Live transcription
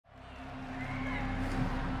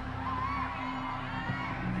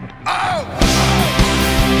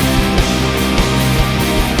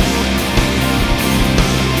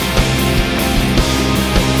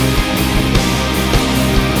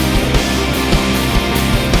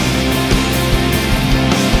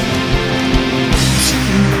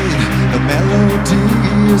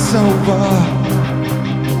is over.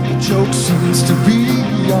 The joke seems to be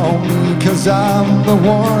on me, 'cause I'm the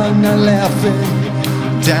one laughing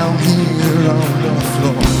down here on the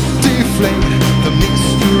floor. Deflate the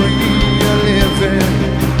mystery of living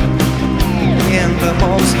in the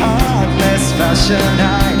most heartless fashion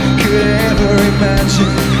I could ever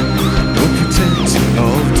imagine. No pretension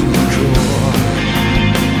of decor.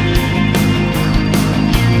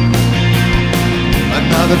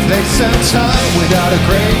 Another place and time without a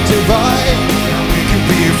great divide. We could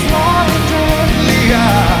be flying deadly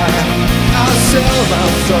high. I'll sell my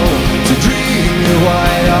soul to dream you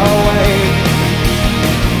wide awake.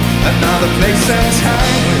 Another place and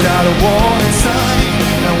time without a warning sign.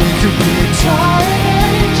 And we could be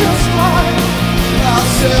trying just fine. I'll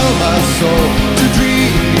sell my soul to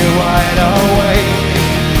dream you wide awake.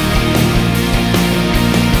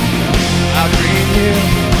 I'll dream you,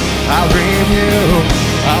 I'll dream you,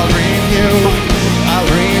 I'll dream you, I'll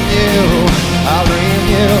dream you, I'll dream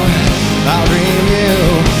you, I'll dream you,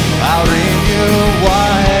 I'll dream you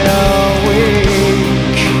wide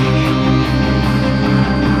awake.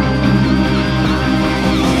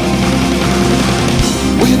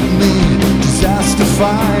 With me, disaster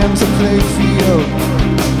finds a playfield.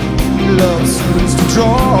 Love seems to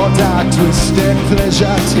draw dark, twisted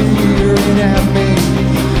pleasure tearing at me,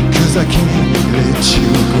 'cause I can't let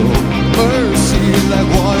you go. Mercy like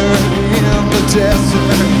water in the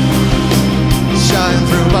desert, shine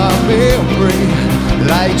through my memory,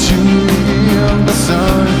 light you in the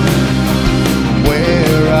sun.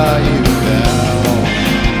 Where are you now?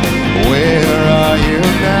 Where are you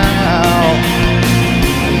now?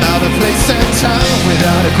 Another place and time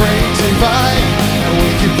without a great divide, and we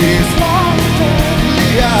could be flying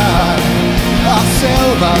deadly high. I'll sell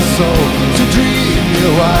my soul to dream you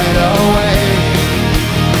wide awake.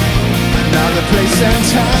 Another place and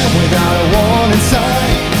time without a warning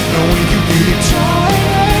sign, and we could be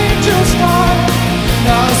trying just fine.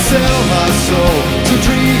 I'll sell my soul to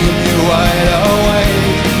dream you wide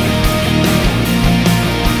awake.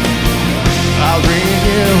 I'll dream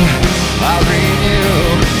you, I'll dream you,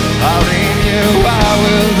 I'll dream you, I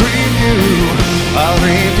will dream you, I'll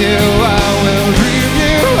dream you, I will dream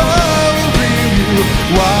you, I will dream you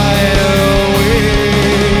wide awake.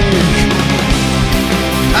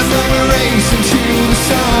 As I'm racing to the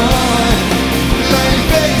sun, like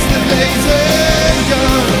face that blazing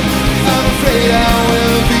gun, I'm afraid I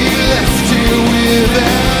will be left here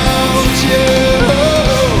without you.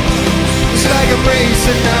 It's like I'm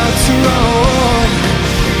racing out to run,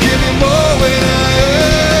 give me more when I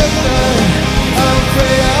have none. I'm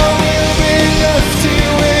afraid I will be left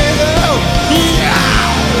here without you.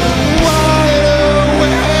 Wide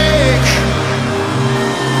awake.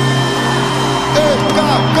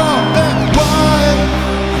 Wide.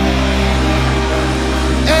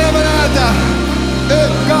 Emanata.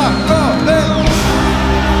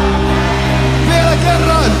 Vielä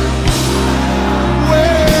kerran.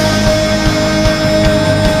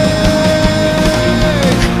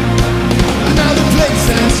 Another place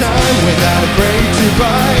and time without a great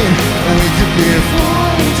divide, and we could be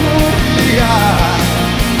flying totally high.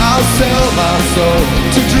 I'll sell my soul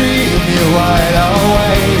to dream you wide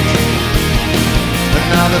awake.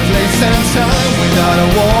 Another place and time without a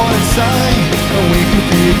warning sign, and we could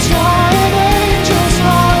be trying angels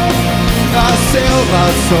high. I'll sell my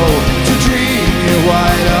soul to dream you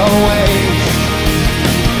wide awake.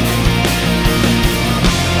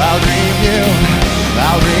 I'll dream you,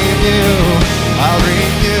 I'll dream you, I'll dream